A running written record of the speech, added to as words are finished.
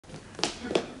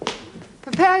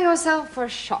Prepare yourself for a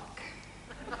shock.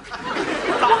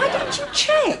 Why didn't you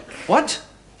check? What?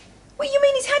 Well, you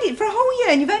mean he's had it for a whole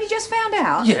year and you've only just found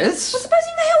out? Yes. Well,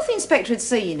 supposing the health inspector had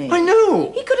seen it. I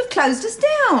know. He could have closed us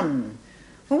down.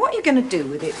 Well, what are you going to do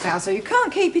with it, Fawlty? You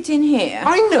can't keep it in here.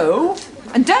 I know.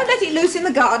 And don't let it loose in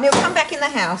the garden. It'll come back in the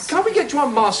house. Can't we get to our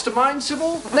mastermind,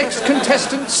 Sybil? Next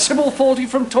contestant, Sybil Fawlty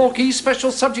from Torquay.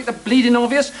 Special subject, the bleeding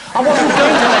obvious. I wasn't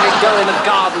going to let it go in the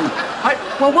garden.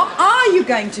 Well, what are you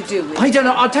going to do with it? I don't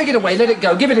know. I'll take it away. Let it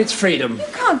go. Give it its freedom. You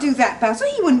can't do that, Fawlty.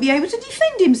 He wouldn't be able to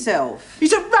defend himself.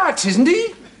 He's a rat, isn't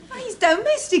he? He's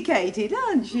domesticated,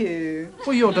 aren't you?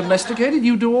 Well, you're domesticated.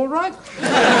 You do all right.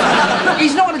 Look,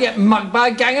 he's not going to get mugged by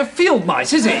a gang of field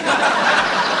mice, is he?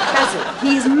 Basil,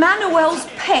 he is Manuel's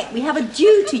pet. We have a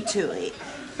duty to it.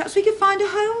 Perhaps we could find a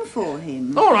home for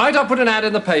him. All right, I'll put an ad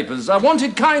in the papers. A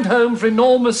wanted kind home for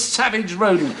enormous savage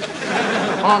rodent.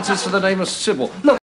 Answers to the name of Sybil. Look.